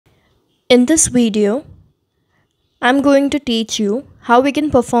In this video, I'm going to teach you how we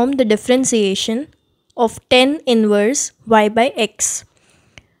can perform the differentiation of tan inverse y by x.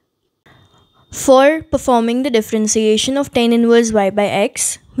 For performing the differentiation of tan inverse y by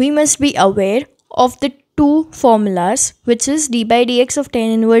x, we must be aware of the two formulas, which is d by dx of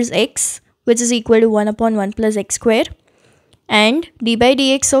tan inverse x, which is equal to 1 upon 1 plus x square, and d by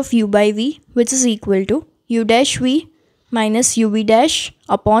dx of u by v, which is equal to u dash v minus uv dash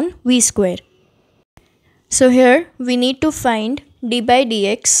upon v square. So here we need to find d by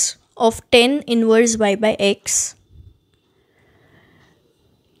dx of tan inverse y by x.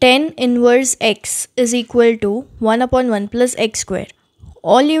 Tan inverse x is equal to 1 upon 1 plus x square.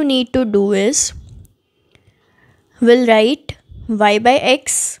 All you need to do is, we'll write y by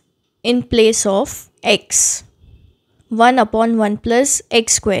x in place of x. 1 upon 1 plus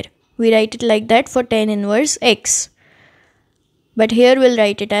x square. We write it like that for tan inverse x. But here we'll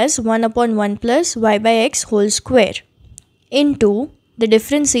write it as 1 upon 1 plus y by x whole square into the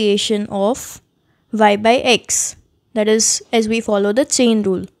differentiation of y by x. That is, as we follow the chain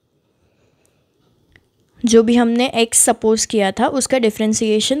rule. जो भी हमने x suppose किया था उसका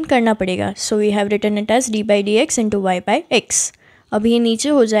differentiation करना पड़ेगा. So we have written it as d by dx into Y by x. अब ये नीचे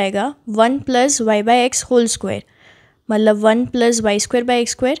हो जाएगा 1 plus Y by x whole square, मतलब 1 plus Y square by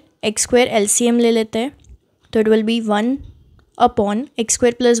x square LCM ले लेते हैं तो it will be 1 upon x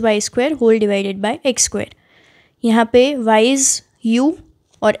square plus Y square whole divided by x square. यहाँ पे y इज़ u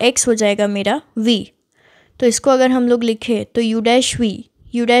और x हो जाएगा मेरा v. तो इसको अगर हम लोग लिखें तो u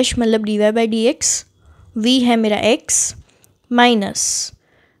डैश मतलब dy by D x, v है मेरा x minus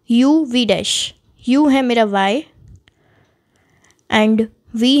u v dash, u है मेरा y एंड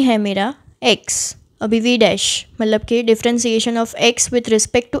v है मेरा x. अभी v डैश मतलब कि differentiation of x with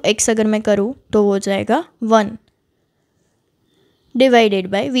respect to x अगर मैं करूँ तो हो जाएगा 1 divided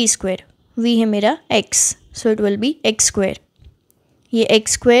by we square. v है मेरा x, so it will be x square. ये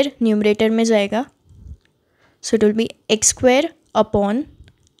एक्स स्क्वायर न्यूमरेटर में जाएगा, so it will be x square upon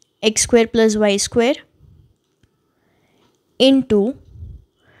x square plus Y square into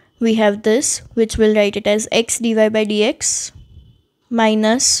we have this which will write it as x dy by dx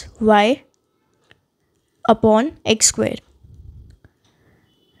minus y upon x square.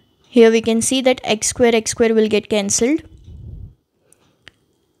 Here we can see that x square will get cancelled.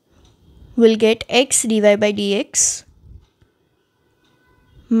 We'll get x dy by dx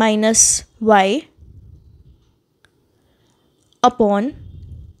minus y upon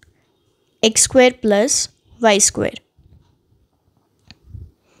x square plus y square.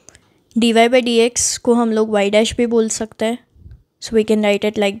 dy by dx को हम लोग y dash भी बोल सकते हैं. So we can write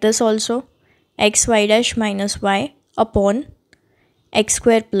it like this also, x Y dash minus Y upon x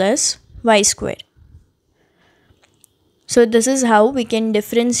square plus Y square. So this is how we can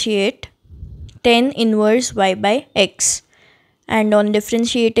differentiate tan inverse y by x, and on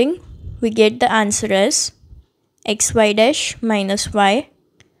differentiating we get the answer as xy dash minus y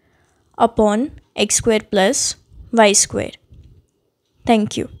upon x square plus y square.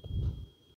 Thank you.